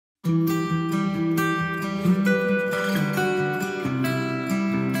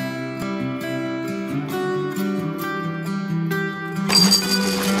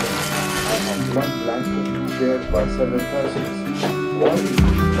shared by several persons.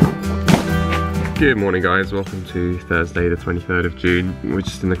 Good morning guys, welcome to Thursday the 23rd of June. We're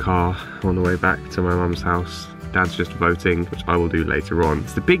just in the car on the way back to my mum's house. Dad's just voting, which I will do later on.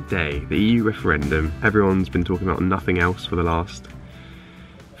 It's the big day, the EU referendum. Everyone's been talking about nothing else for the last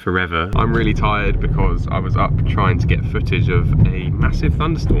forever. I'm really tired because I was up trying to get footage of a massive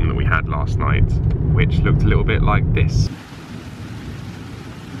thunderstorm that we had last night, which looked a little bit like this.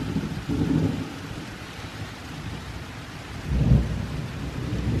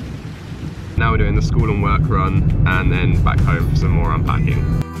 Now we're doing the school and work run and then back home for some more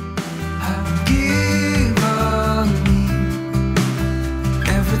unpacking.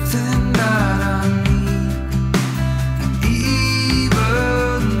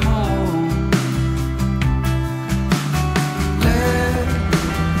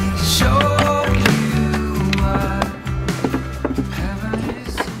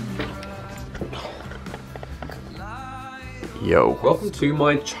 Yo. Welcome to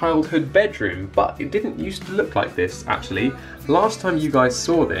my childhood bedroom, but it didn't used to look like this actually. Last time you guys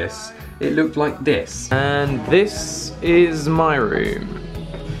saw this, it looked like this. And this is my room.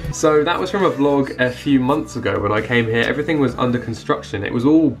 So that was from a vlog a few months ago when I came here. Everything was under construction. It was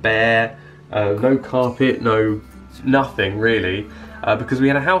all bare, no carpet, nothing really, because we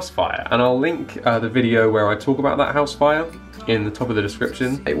had a house fire. And I'll link the video where I talk about that house fire in the top of the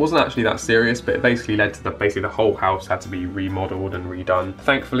description. It wasn't actually that serious, but it basically led to basically the whole house had to be remodeled and redone.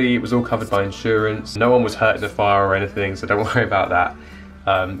 Thankfully, it was all covered by insurance. No one was hurt in the fire or anything, so don't worry about that.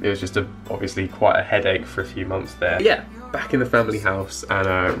 It was just obviously quite a headache for a few months there. But yeah, back in the family house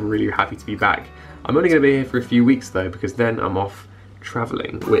and really happy to be back. I'm only gonna be here for a few weeks though, because then I'm off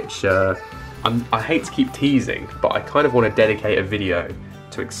traveling, which I hate to keep teasing, but I kind of want to dedicate a video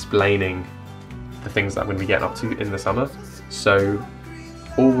to explaining the things that I'm going to be getting up to in the summer. So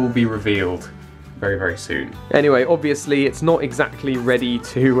all will be revealed very, very soon. Anyway, obviously it's not exactly ready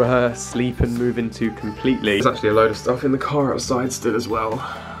to sleep and move into completely. There's actually a load of stuff in the car outside still as well.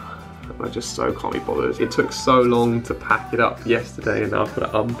 I just so can't be bothered. It took so long to pack it up yesterday and now I've got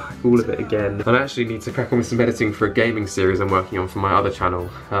to unpack all of it again. I actually need to crack on with some editing for a gaming series I'm working on for my other channel,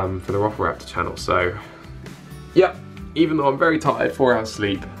 for the Raptor channel. So yeah, even though I'm very tired, 4 hours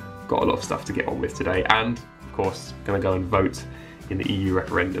sleep, got a lot of stuff to get on with today, and of course gonna go and vote in the EU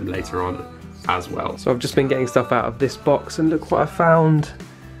referendum later on as well. So I've just been getting stuff out of this box and look what I found.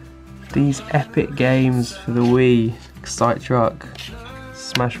 These epic games for the Wii: Excite Truck,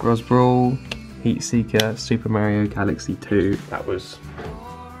 Smash Bros Brawl, Heat Seeker, Super Mario Galaxy 2. That was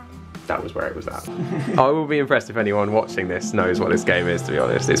where it was at. I will be impressed if anyone watching this knows what this game is, to be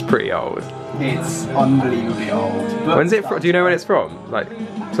honest. It's pretty old. It's unbelievably old. When's it from? Do you know when it's from? Like,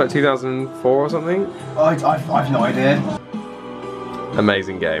 it's like 2004 or something? I've no idea.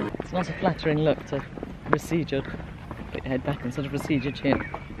 Amazing game. It's not a flattering look to recede your head back and sort of recede your chin.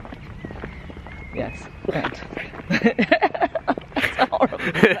 Yes, correct. That's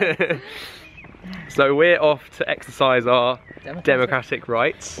horrible. So we're off to exercise our democratic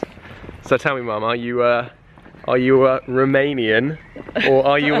rights. So tell me, Mum, are you a Romanian or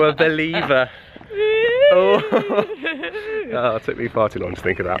are you a believer? Oh, it took me far too long to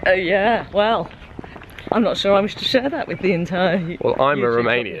think of that. Yeah, well, I'm not sure I wish to share that with the entire. Well, I'm a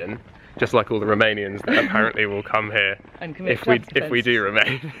Romanian, just like all the Romanians that apparently will come here and if we do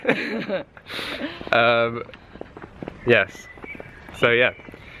remain. Yes. So yeah,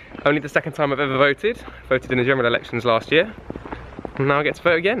 only the second time I've ever voted. Voted in the general elections last year, and now I get to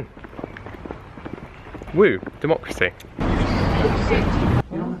vote again. Woo, democracy.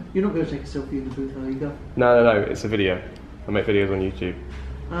 You're not going to take a selfie in the booth, are you, Gav? No, it's a video. I make videos on YouTube.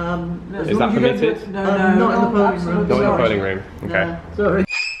 Is that permitted? No, not in the polling room. Not in the polling room, okay. No, sorry.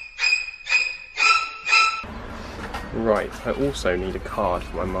 Right, I also need a card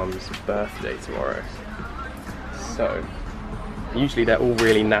for my mum's birthday tomorrow. So, usually they're all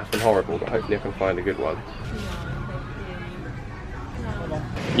really naff and horrible, but hopefully I can find a good one.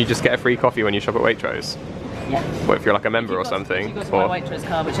 You just get a free coffee when you shop at Waitrose? Yeah. What if you're like a member or something? You've got to buy a Waitrose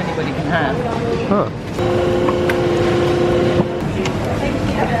card, which anybody can have.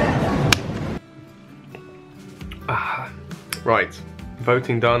 Huh. Right,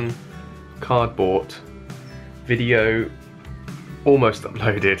 voting done, card bought, video almost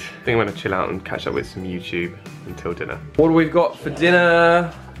uploaded. I think I'm gonna chill out and catch up with some YouTube until dinner. What do we got for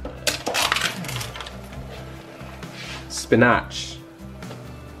dinner? Spinach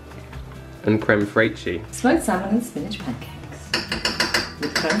and creme fraiche. Smoked salmon and spinach pancakes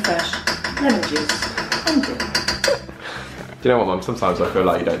with creme fraiche, lemon juice, and gin. Do you know what, Mum? Sometimes I feel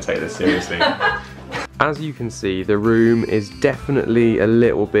like you don't take this seriously. As you can see, the room is definitely a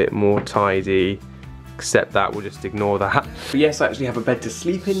little bit more tidy, accept that, we'll just ignore that. But yes, I actually have a bed to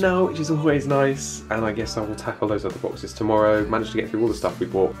sleep in now, which is always nice, and I guess I will tackle those other boxes tomorrow. Managed to get through all the stuff we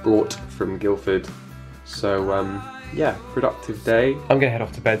brought from Guildford. So yeah, productive day. I'm gonna head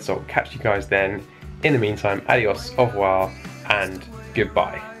off to bed, so I'll catch you guys then. In the meantime, adios, au revoir, and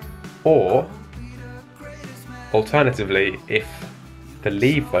goodbye. Or, alternatively, if the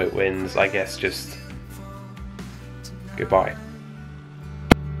leave vote wins, I guess just goodbye.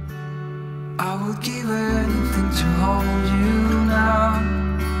 I would give anything to hold you now.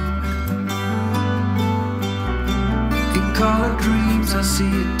 In colored dreams I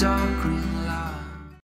see a dark reality.